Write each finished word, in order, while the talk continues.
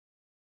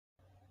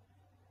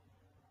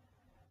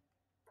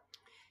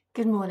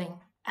Good morning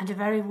and a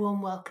very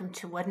warm welcome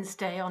to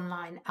Wednesday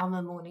online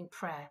ALMA morning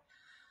prayer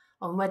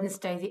on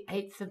Wednesday the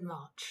 8th of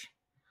March.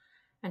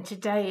 And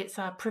today it's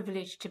our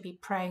privilege to be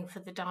praying for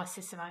the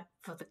Diocese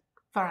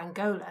for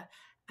Angola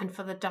and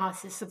for the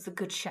Diocese of the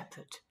Good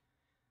Shepherd.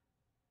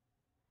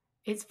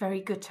 It's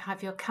very good to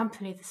have your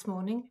company this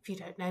morning. If you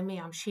don't know me,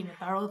 I'm Sheena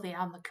Burrell, the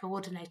ALMA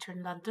coordinator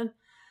in London.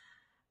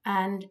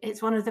 And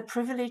it's one of the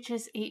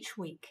privileges each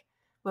week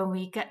when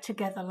we get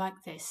together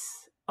like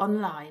this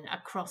online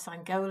across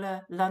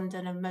Angola,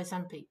 London and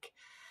Mozambique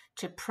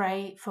to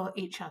pray for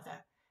each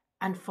other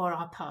and for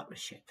our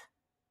partnership.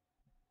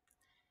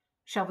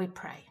 Shall we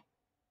pray?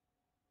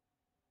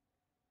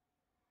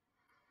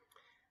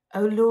 O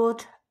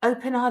Lord,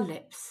 open our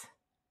lips,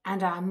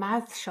 and our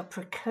mouth shall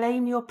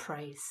proclaim your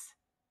praise.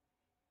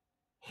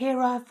 Hear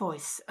our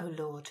voice, O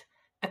Lord,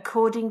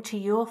 according to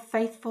your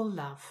faithful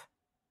love.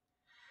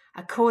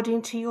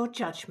 According to your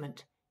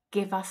judgment,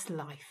 give us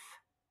life.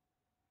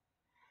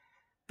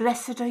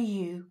 Blessed are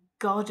you,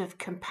 God of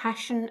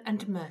compassion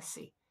and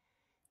mercy.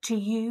 To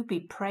you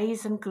be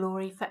praise and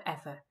glory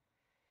forever.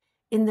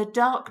 In the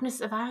darkness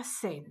of our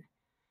sin,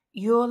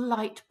 your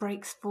light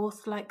breaks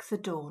forth like the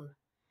dawn,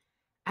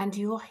 and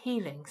your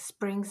healing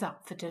springs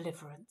up for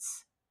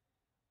deliverance.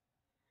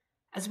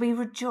 As we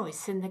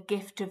rejoice in the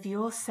gift of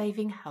your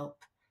saving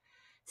help,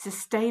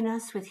 sustain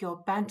us with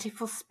your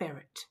bountiful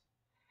Spirit,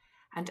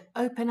 and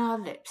open our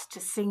lips to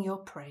sing your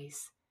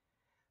praise.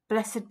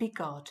 Blessed be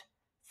God,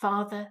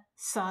 Father,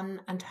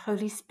 Son, and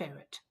Holy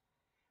Spirit.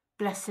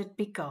 Blessed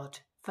be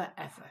God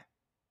forever.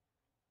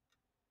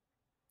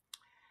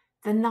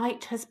 The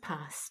night has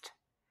passed,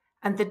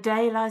 and the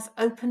day lies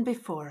open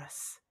before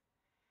us.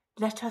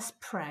 Let us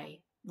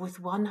pray with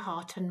one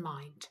heart and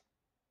mind.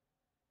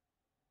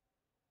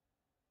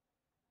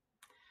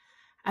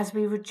 As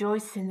we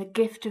rejoice in the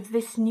gift of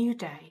this new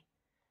day,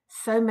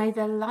 so may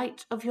the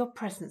light of your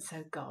presence,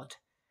 O God,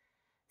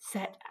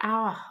 set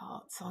our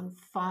hearts on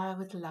fire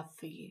with love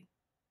for you,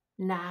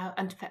 now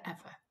and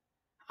forever.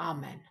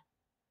 Amen.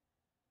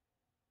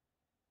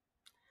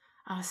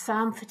 Our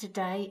psalm for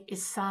today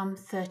is Psalm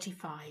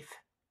 35.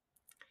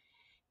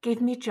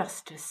 Give me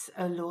justice,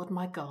 O Lord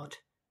my God,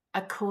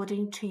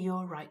 according to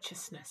your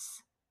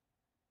righteousness.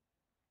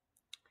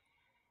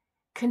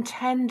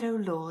 Contend, O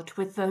Lord,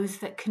 with those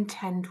that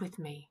contend with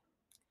me.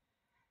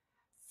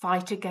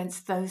 Fight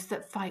against those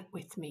that fight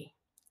with me.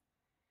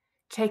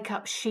 Take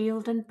up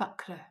shield and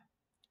buckler,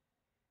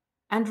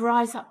 and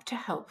rise up to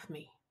help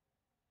me.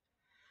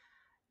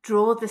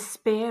 Draw the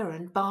spear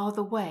and bar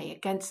the way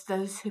against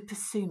those who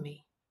pursue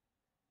me.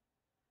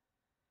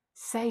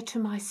 Say to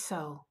my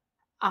soul,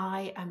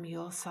 I am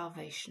your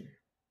salvation.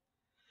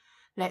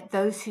 Let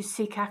those who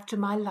seek after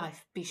my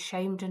life be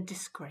shamed and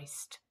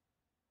disgraced.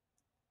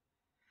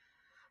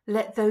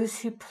 Let those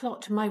who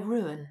plot my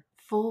ruin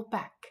fall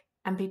back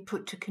and be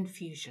put to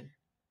confusion.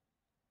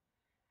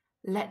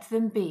 Let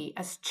them be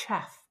as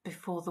chaff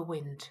before the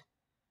wind,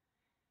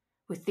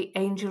 with the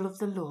angel of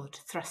the Lord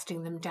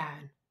thrusting them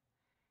down.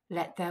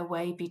 Let their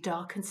way be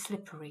dark and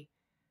slippery,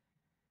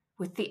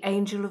 with the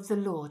angel of the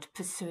Lord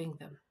pursuing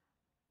them.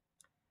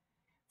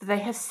 For they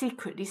have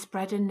secretly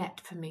spread a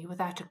net for me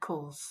without a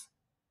cause.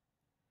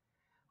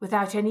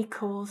 Without any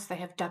cause they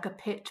have dug a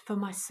pit for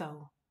my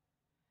soul.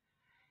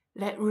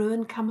 Let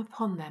ruin come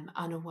upon them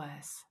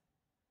unawares.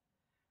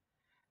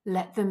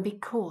 Let them be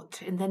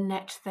caught in the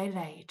net they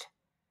laid.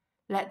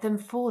 Let them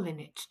fall in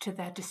it to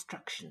their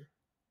destruction.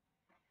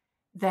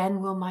 Then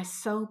will my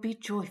soul be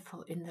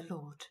joyful in the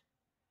Lord,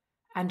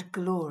 and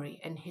glory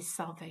in his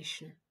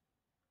salvation.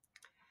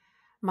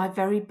 My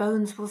very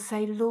bones will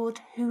say, Lord,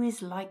 who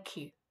is like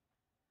you?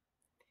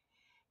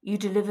 You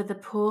deliver the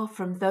poor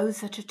from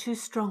those that are too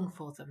strong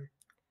for them,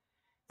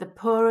 the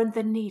poor and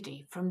the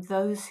needy from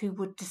those who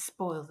would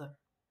despoil them.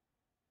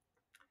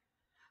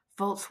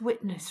 False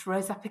witness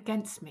rose up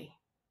against me.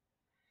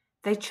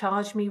 They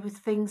charged me with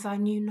things I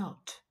knew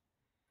not.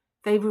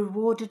 They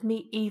rewarded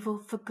me evil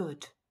for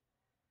good,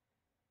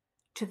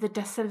 to the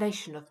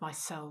desolation of my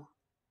soul.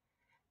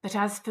 But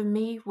as for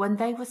me, when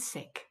they were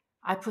sick,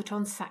 I put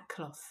on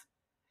sackcloth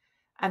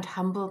and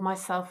humbled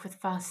myself with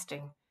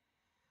fasting.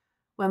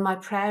 When my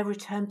prayer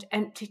returned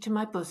empty to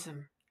my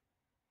bosom,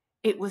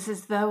 it was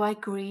as though I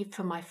grieved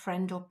for my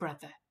friend or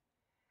brother.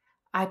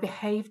 I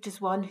behaved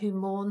as one who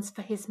mourns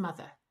for his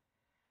mother,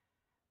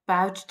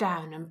 bowed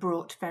down and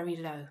brought very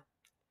low.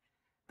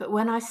 But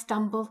when I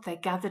stumbled, they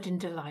gathered in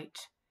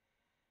delight.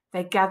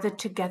 They gathered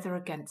together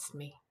against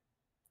me.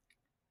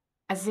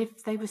 As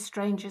if they were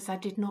strangers I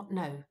did not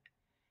know,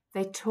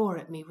 they tore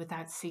at me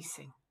without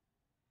ceasing.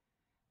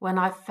 When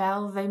I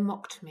fell, they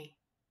mocked me.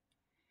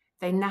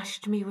 They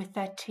gnashed me with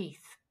their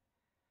teeth.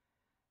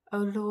 O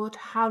Lord,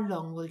 how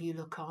long will you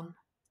look on?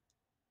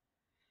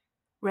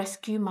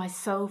 Rescue my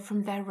soul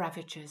from their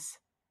ravagers,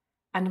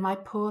 and my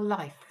poor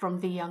life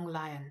from the young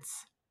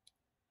lions.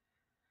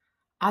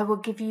 I will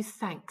give you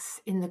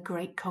thanks in the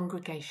great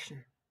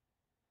congregation.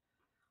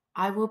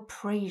 I will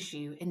praise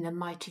you in the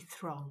mighty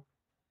throng.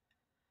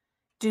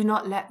 Do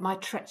not let my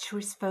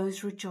treacherous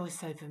foes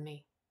rejoice over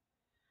me.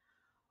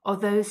 or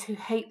those who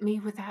hate me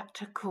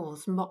without a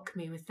cause mock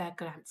me with their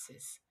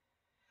glances,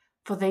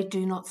 for they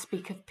do not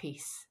speak of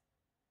peace,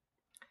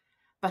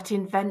 but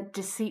invent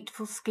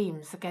deceitful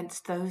schemes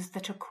against those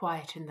that are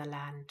quiet in the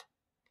land.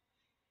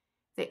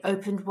 They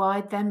opened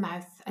wide their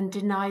mouth and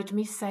denied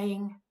me,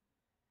 saying,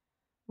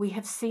 "We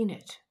have seen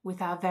it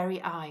with our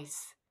very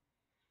eyes."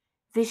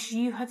 This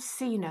you have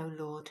seen, O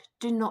Lord,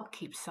 do not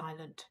keep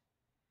silent.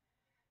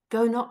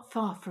 Go not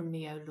far from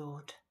me, O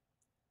Lord.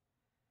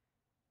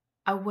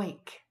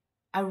 Awake,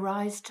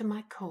 arise to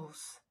my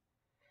cause,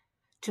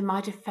 to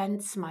my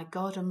defence, my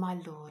God and my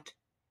Lord.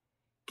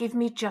 Give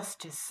me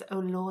justice, O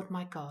Lord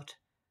my God,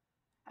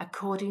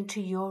 according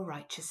to your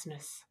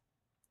righteousness.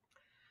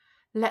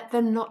 Let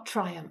them not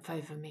triumph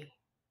over me.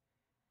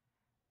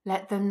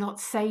 Let them not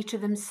say to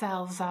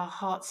themselves, our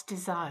heart's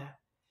desire.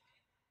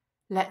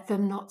 Let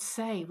them not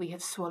say, we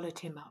have swallowed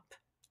him up.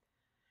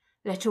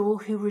 Let all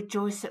who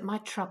rejoice at my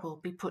trouble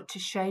be put to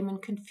shame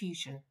and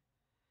confusion.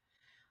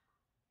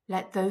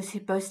 Let those who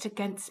boast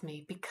against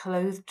me be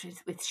clothed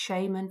with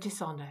shame and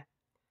dishonour.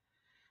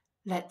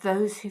 Let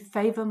those who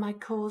favour my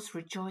cause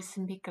rejoice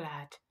and be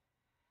glad.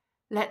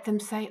 Let them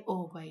say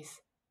always,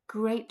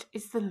 great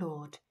is the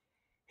Lord,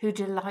 who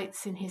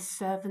delights in his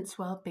servants'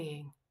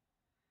 well-being.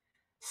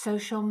 So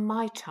shall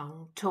my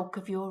tongue talk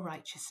of your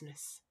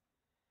righteousness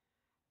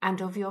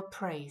and of your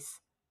praise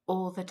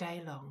all the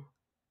day long.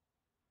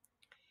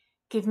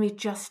 Give me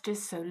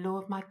justice, O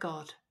Lord my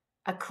God,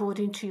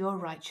 according to your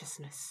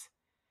righteousness.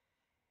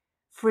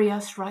 Free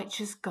us,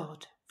 righteous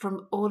God,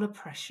 from all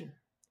oppression,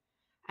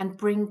 and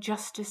bring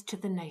justice to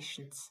the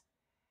nations,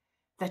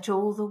 that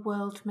all the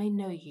world may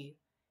know you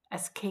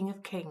as King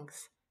of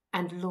kings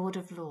and Lord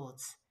of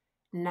lords,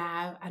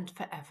 now and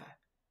forever.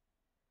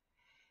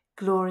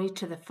 Glory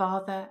to the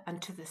Father,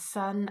 and to the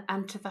Son,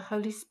 and to the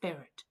Holy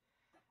Spirit,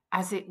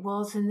 as it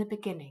was in the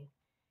beginning,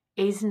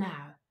 is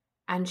now,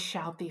 and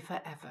shall be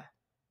forever.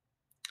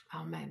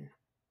 Amen.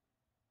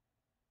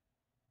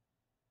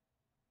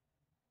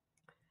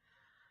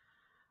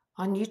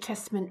 Our New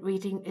Testament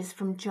reading is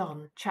from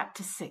John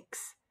chapter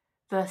 6,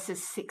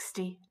 verses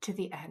 60 to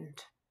the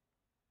end.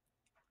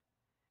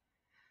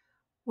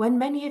 When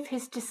many of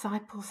his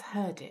disciples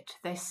heard it,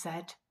 they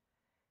said,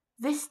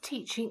 "This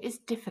teaching is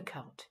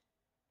difficult.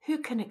 Who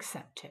can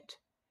accept it?"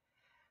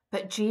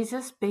 But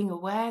Jesus, being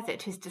aware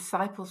that his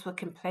disciples were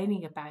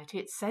complaining about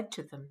it, said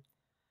to them,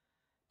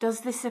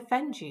 "Does this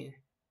offend you?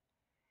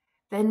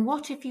 Then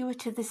what if you were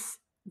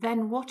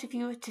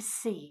to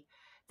see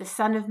the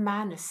Son of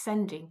Man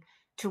ascending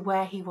to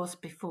where he was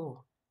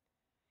before?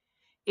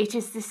 It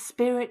is the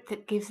Spirit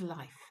that gives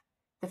life.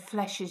 The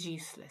flesh is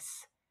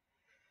useless.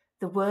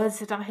 The words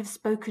that I have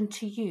spoken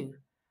to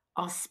you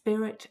are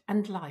spirit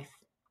and life.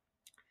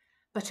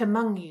 But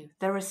among you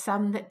there are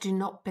some that do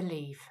not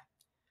believe."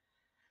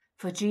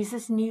 For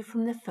Jesus knew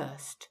from the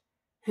first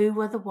who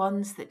were the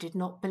ones that did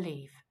not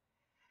believe,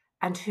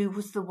 and who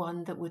was the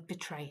one that would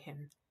betray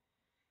him.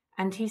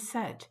 And he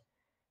said,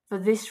 "For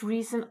this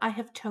reason I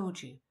have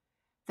told you,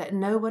 that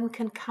no one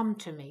can come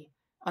to me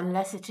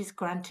unless it is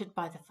granted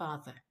by the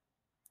Father."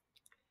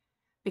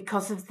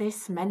 Because of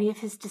this, many of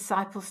his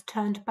disciples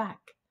turned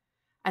back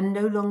and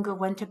no longer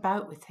went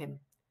about with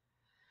him.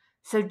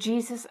 So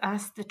Jesus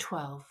asked the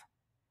 12,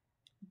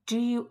 "Do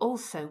you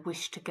also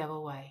wish to go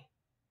away?"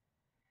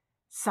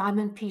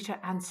 Simon Peter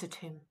answered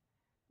him,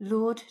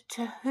 "Lord,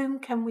 to whom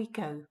can we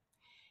go?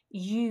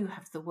 You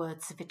have the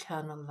words of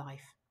eternal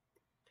life.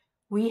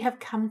 We have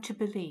come to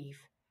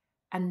believe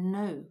and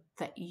know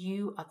that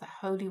you are the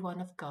Holy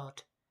One of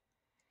God."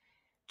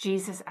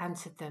 Jesus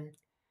answered them,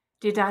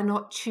 "Did I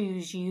not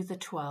choose you, the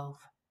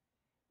 12?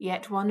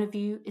 Yet one of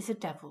you is a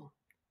devil."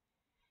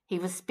 He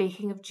was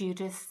speaking of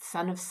Judas,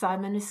 son of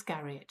Simon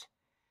Iscariot,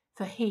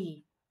 for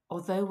he,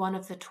 although one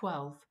of the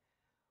 12,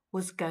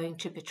 was going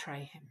to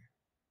betray him.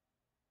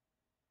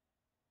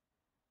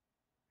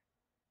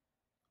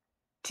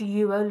 To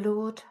you, O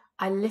Lord,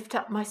 I lift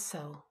up my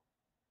soul.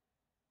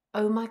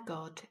 O my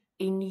God,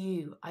 in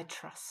you I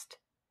trust.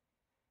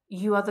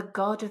 You are the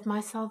God of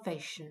my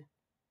salvation.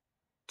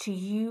 To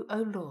you,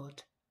 O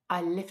Lord,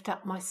 I lift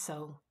up my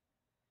soul.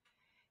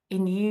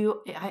 In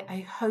you I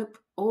hope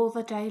all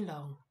the day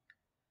long.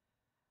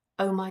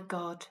 O my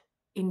God,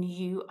 in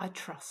you I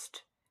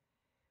trust.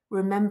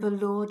 Remember,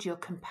 Lord, your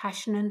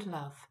compassion and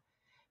love,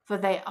 for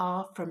they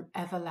are from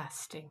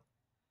everlasting.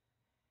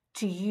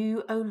 To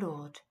you, O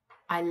Lord,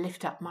 I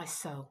lift up my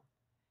soul.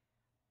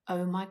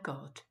 O my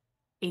God,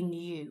 in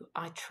you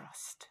I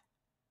trust.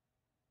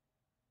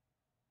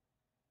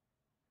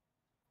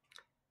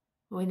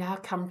 We now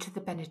come to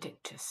the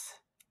Benedictus.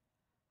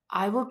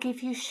 I will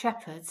give you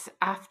shepherds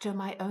after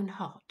my own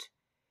heart,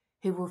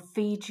 who will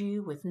feed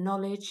you with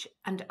knowledge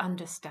and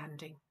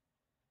understanding.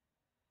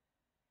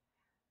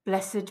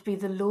 Blessed be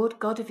the Lord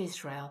God of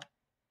Israel,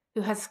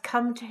 who has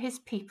come to his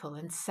people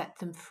and set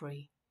them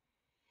free.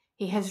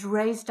 He has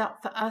raised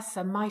up for us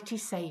a mighty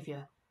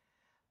Saviour,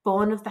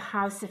 born of the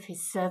house of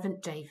his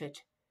servant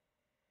David.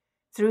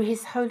 Through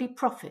his holy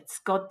prophets,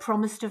 God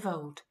promised of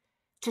old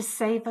to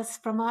save us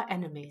from our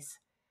enemies,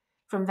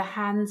 from the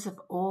hands of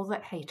all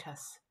that hate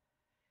us,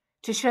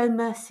 to show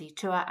mercy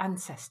to our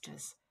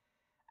ancestors,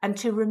 and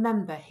to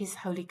remember his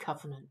holy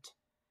covenant.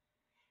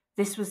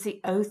 This was the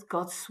oath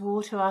God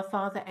swore to our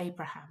father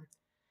Abraham,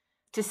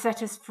 to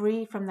set us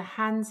free from the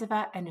hands of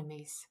our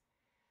enemies,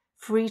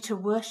 free to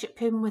worship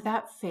him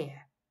without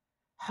fear,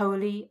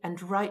 holy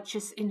and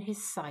righteous in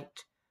his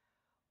sight,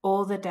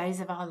 all the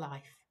days of our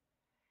life.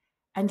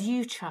 And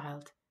you,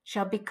 child,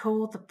 shall be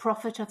called the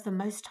prophet of the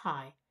Most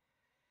High,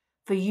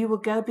 for you will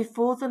go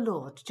before the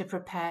Lord to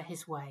prepare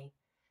his way,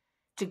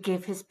 to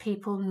give his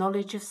people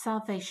knowledge of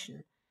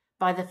salvation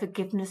by the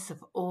forgiveness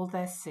of all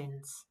their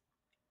sins.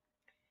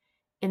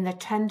 In the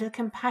tender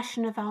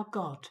compassion of our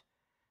God,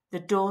 the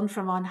dawn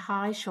from on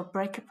high shall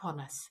break upon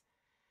us,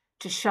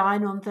 to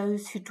shine on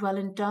those who dwell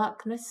in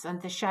darkness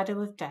and the shadow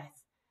of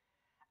death,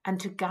 and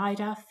to guide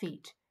our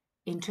feet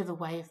into the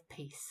way of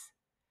peace.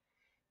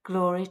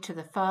 Glory to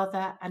the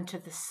Father, and to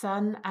the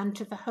Son, and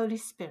to the Holy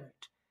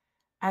Spirit,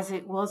 as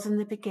it was in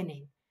the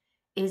beginning,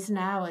 is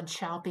now, and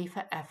shall be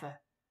forever.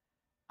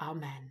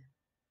 Amen.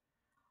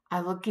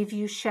 I will give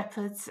you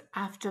shepherds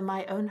after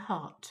my own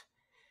heart,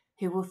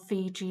 who will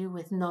feed you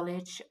with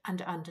knowledge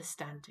and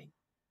understanding.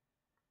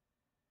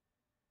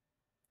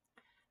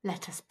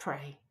 Let us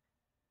pray.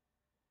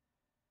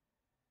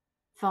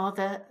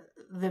 Father,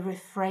 the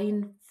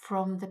refrain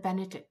from the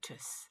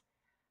Benedictus,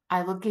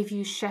 I will give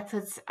you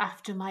shepherds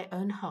after my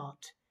own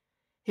heart,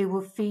 who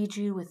will feed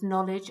you with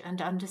knowledge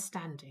and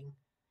understanding.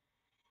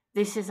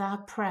 This is our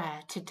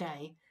prayer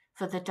today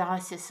for the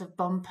Diocese of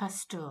Bom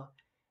Pastor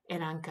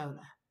in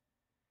Angola.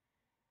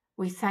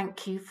 We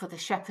thank you for the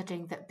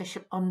shepherding that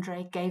Bishop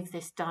Andre gave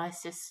this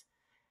diocese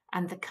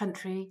and the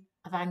country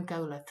of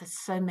Angola for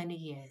so many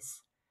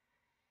years.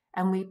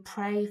 And we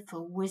pray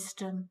for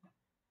wisdom,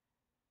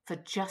 for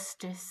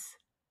justice,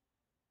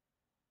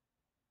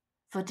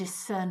 for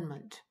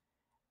discernment,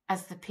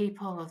 as the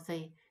people of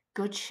the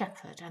Good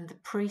Shepherd and the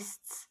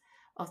priests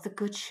of the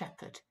Good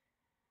Shepherd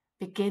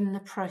begin the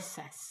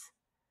process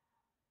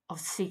of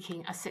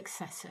seeking a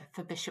successor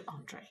for Bishop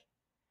Andre.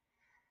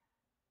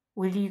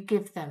 Will you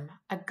give them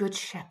a good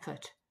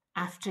shepherd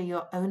after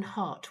your own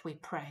heart, we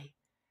pray?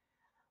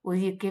 Will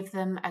you give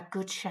them a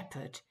good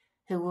shepherd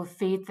who will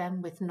feed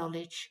them with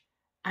knowledge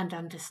and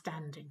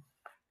understanding?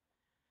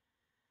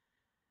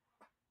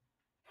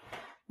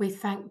 We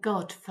thank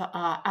God for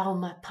our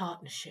ALMA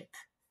partnership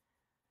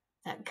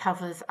that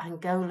covers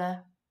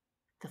Angola,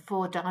 the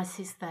 4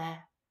 dioceses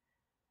there,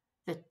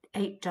 the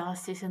 8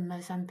 dioceses in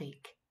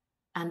Mozambique,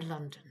 and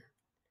London.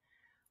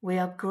 We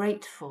are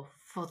grateful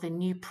for the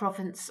new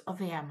province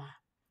of ALMA.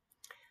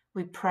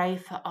 We pray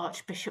for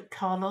Archbishop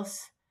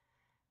Carlos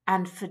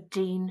and for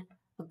Dean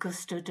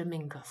Augusto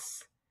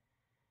Domingos.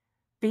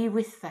 Be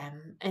with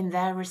them in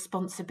their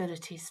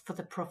responsibilities for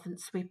the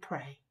province, we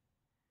pray.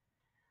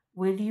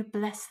 Will you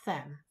bless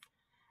them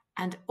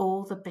and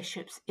all the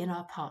bishops in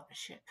our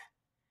partnership?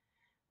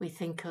 We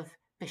think of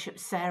Bishop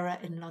Sarah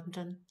in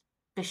London,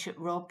 Bishop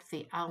Rob,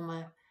 the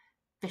ALMA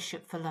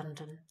Bishop for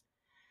London.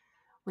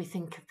 We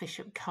think of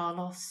Bishop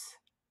Carlos,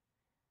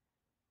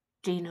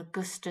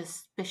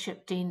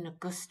 Bishop Dean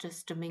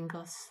Augustus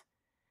Domingos,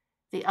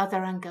 the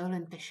other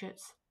Angolan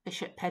bishops,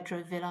 Bishop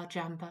Pedro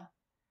Villarjamba,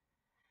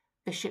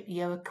 Bishop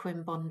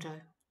Joaquim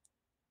Bondo,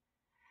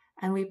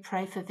 and we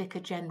pray for Vicar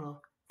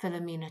General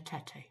Philomena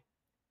Tete.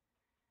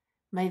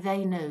 May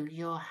they know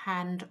your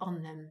hand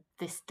on them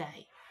this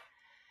day.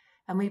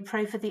 And we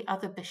pray for the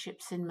other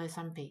bishops in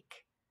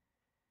Mozambique,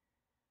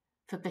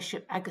 for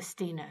Bishop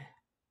Agostino,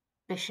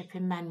 Bishop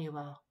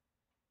Emmanuel,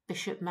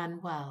 Bishop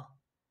Manuel,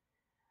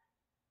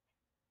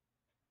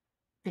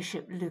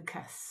 Bishop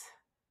Lucas,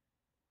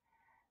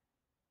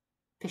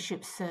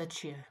 Bishop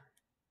Sergio,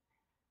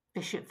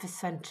 Bishop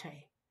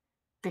Vicente,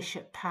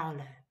 Bishop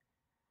Paulo.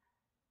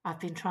 I've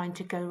been trying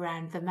to go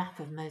round the map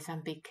of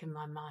Mozambique in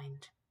my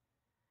mind.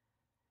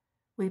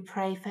 We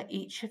pray for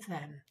each of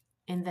them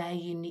in their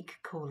unique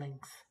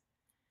callings.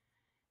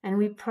 And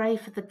we pray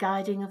for the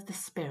guiding of the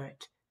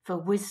Spirit, for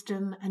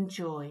wisdom and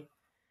joy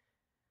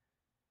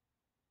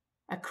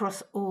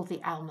across all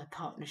the ALMA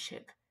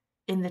partnership,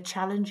 in the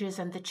challenges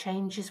and the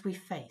changes we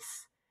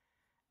face,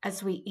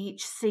 as we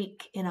each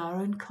seek in our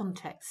own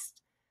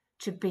context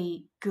to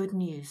be good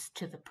news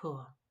to the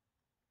poor.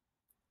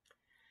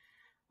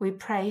 We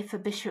pray for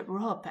Bishop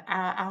Rob,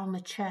 our ALMA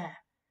chair,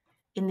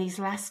 in these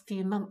last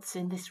few months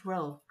in this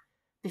role,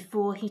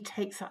 before he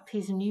takes up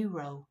his new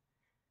role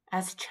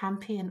as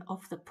champion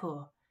of the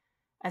poor,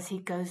 as he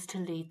goes to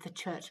lead the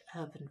Church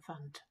Urban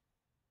Fund.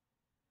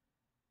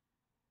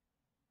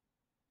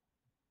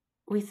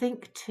 We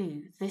think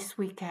too, this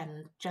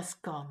weekend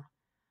just gone,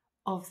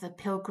 of the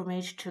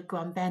pilgrimage to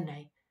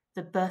Guambene,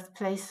 the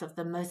birthplace of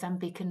the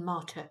Mozambican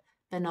martyr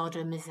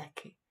Bernardo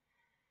Mizeki.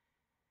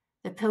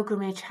 The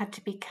pilgrimage had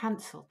to be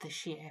cancelled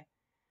this year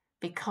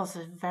because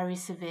of very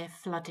severe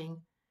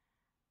flooding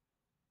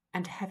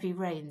and heavy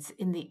rains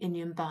in the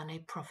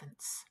Inhambane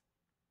province.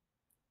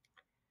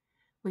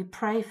 We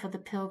pray for the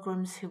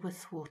pilgrims who were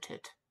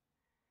thwarted.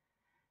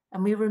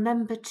 And we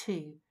remember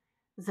too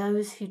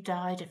those who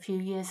died a few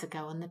years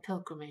ago on the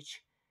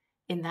pilgrimage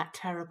in that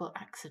terrible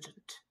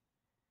accident.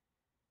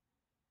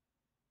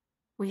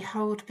 We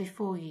hold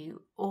before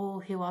you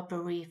all who are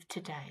bereaved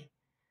today,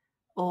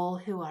 all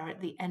who are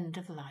at the end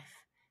of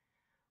life,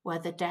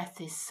 whether death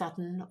is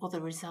sudden or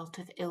the result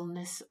of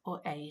illness or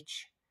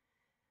age.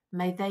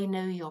 May they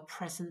know your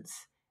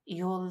presence,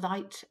 your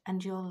light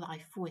and your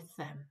life with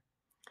them,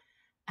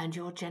 and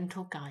your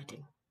gentle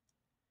guiding.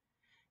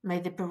 May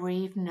the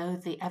bereaved know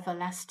the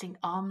everlasting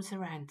arms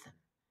around them.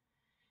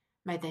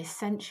 May they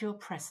sense your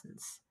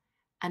presence,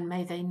 and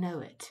may they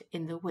know it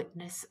in the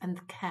witness and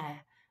the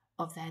care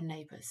of their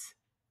neighbours.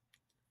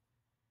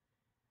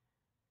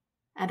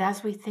 And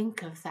as we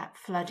think of that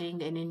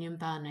flooding in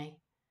Inyambane,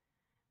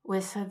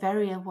 we're so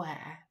very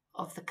aware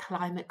of the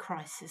climate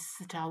crisis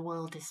that our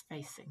world is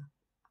facing.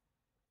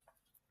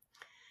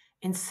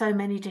 In so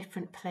many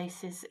different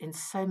places, in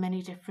so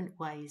many different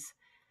ways,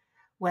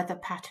 weather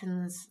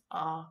patterns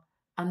are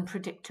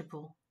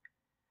unpredictable.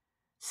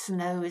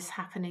 Snow is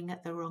happening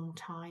at the wrong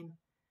time,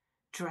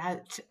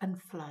 drought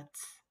and floods.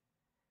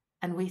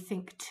 And we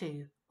think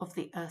too of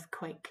the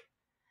earthquake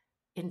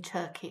in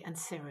Turkey and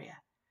Syria,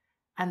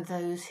 and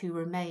those who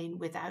remain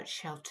without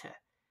shelter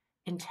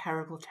in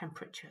terrible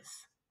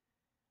temperatures.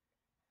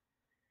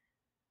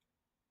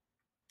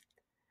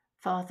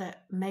 Father,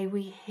 may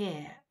we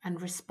hear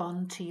and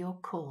respond to your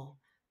call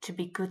to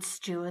be good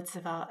stewards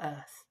of our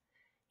earth,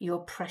 your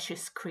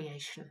precious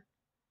creation.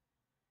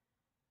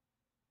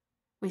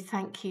 We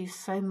thank you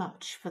so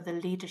much for the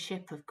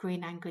leadership of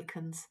Green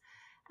Anglicans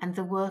and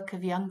the work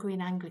of young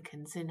Green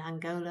Anglicans in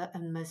Angola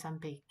and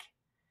Mozambique.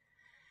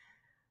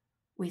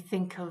 We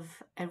think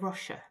of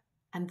Erosha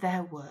and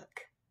their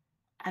work,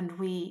 and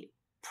we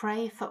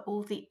pray for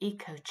all the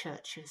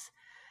eco-churches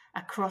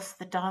across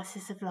the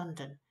Diocese of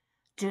London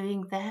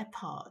doing their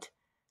part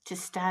to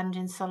stand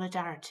in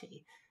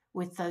solidarity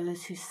with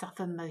those who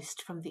suffer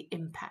most from the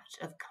impact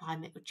of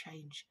climate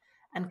change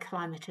and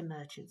climate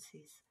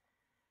emergencies.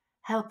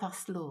 Help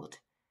us, Lord,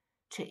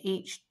 to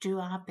each do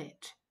our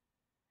bit,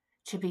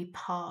 to be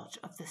part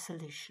of the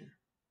solution.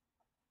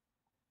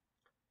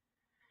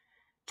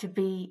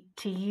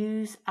 To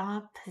use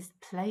our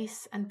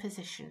place and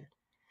position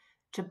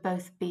to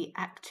both be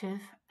active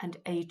and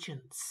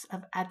agents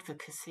of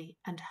advocacy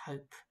and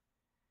hope.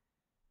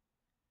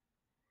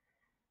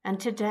 And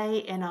today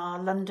in our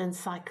London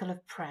cycle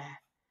of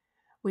prayer,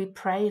 we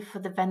pray for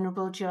the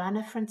Venerable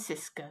Joanna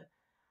Francisco,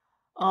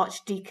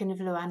 Archdeacon of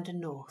Luanda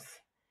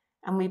North,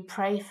 and we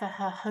pray for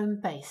her home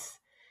base,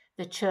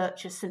 the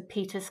Church of St.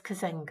 Peter's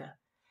Kazenga,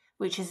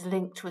 which is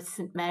linked with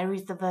St.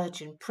 Mary's the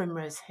Virgin,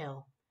 Primrose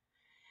Hill.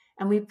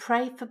 And we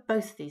pray for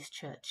both these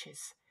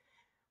churches.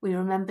 We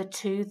remember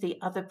too the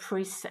other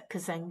priests at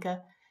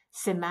Kazenga,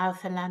 Simão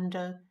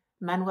Fernando,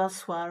 Manuel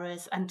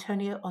Suarez,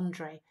 Antonio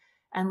Andre,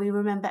 and we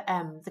remember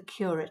the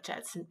curate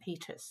at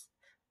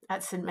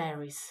St.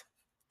 Mary's.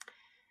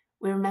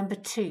 We remember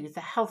too the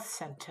health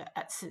centre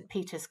at St.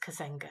 Peter's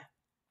Kazenga.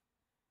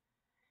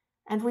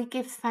 And we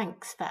give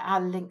thanks for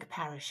our link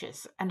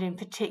parishes, and in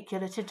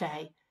particular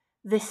today,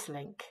 this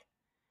link.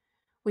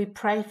 We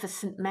pray for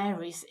St.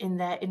 Mary's in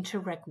their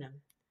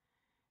interregnum,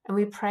 and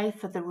we pray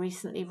for the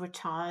recently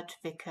retired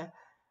vicar,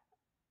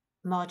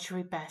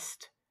 Marjorie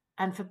Best,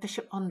 and for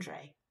Bishop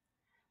Andre.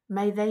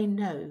 May they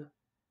know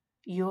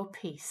your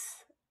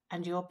peace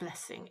and your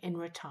blessing in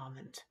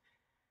retirement,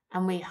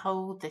 and we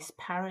hold this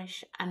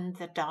parish and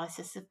the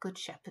Diocese of Good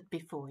Shepherd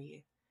before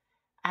you,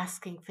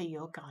 asking for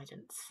your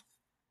guidance.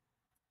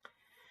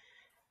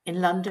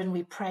 In London,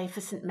 we pray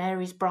for St.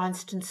 Mary's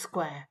Bryanston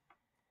Square,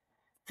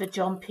 for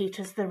John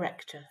Peters the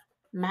rector,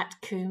 Matt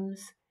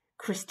Coombs,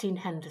 Christine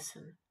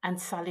Henderson, and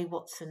Sally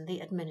Watson the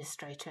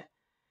administrator,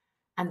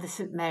 and the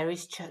St.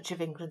 Mary's Church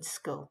of England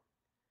School.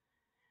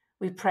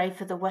 We pray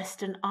for the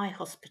Western Eye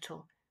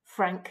Hospital,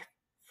 Frank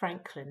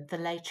Franklin, the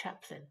lay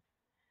chaplain.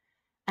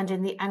 And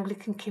in the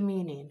Anglican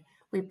Communion,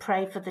 we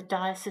pray for the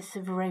Diocese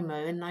of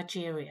Remo in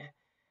Nigeria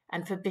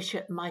and for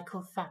Bishop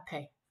Michael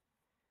Fape.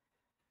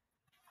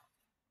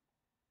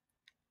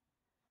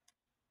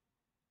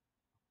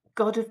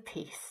 God of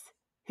peace,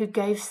 who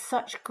gave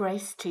such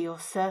grace to your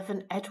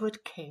servant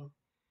Edward King,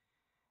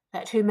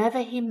 that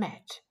whomever he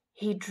met,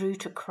 he drew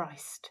to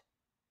Christ.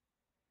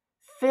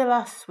 Fill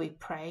us, we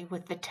pray,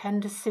 with the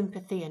tender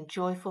sympathy and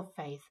joyful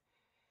faith,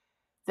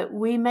 that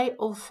we may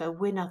also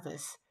win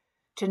others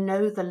to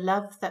know the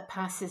love that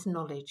passes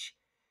knowledge,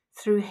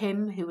 through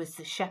him who is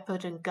the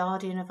shepherd and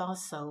guardian of our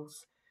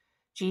souls,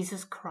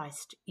 Jesus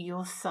Christ,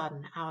 your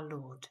Son, our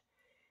Lord,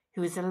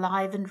 who is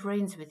alive and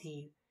reigns with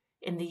you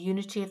in the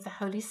unity of the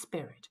Holy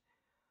Spirit,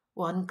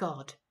 one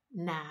God,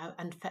 now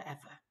and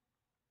forever.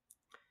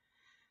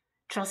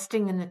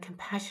 Trusting in the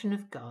compassion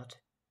of God,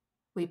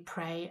 we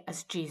pray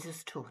as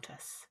Jesus taught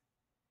us.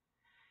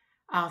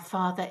 Our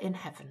Father in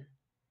heaven,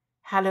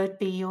 hallowed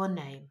be your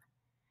name.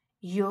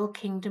 Your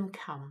kingdom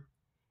come,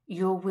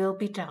 your will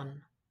be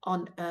done,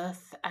 on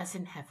earth as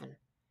in heaven.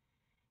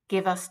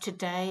 Give us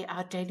today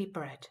our daily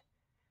bread.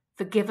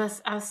 Forgive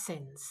us our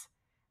sins,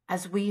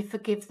 as we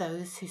forgive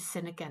those who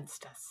sin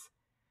against us.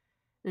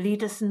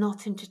 Lead us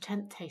not into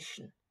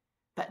temptation,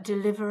 but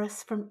deliver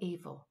us from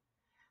evil.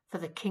 For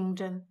the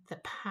kingdom,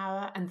 the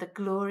power, and the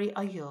glory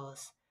are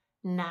yours,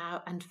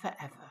 now and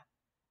forever.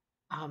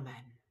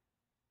 Amen.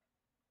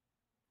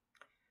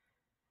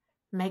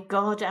 May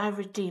God, our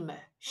Redeemer,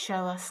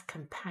 show us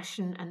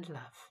compassion and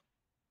love.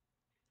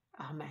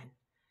 Amen.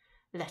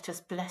 Let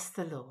us bless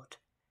the Lord.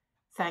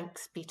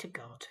 Thanks be to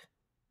God.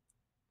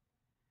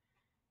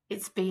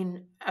 It's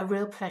been a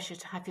real pleasure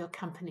to have your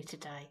company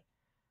today.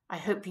 I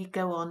hope you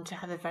go on to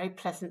have a very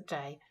pleasant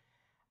day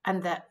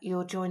and that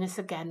you'll join us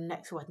again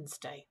next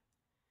Wednesday.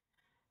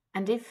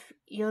 And if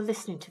you're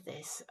listening to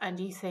this and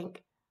you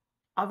think,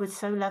 I would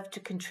so love to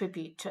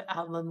contribute to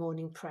ALMA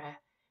morning prayer,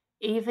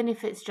 even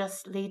if it's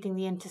just leading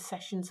the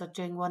intercessions or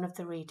doing one of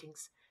the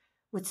readings,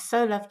 would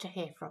so love to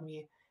hear from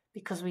you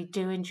because we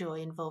do enjoy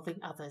involving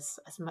others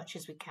as much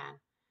as we can.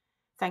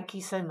 Thank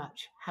you so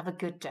much. Have a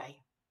good day.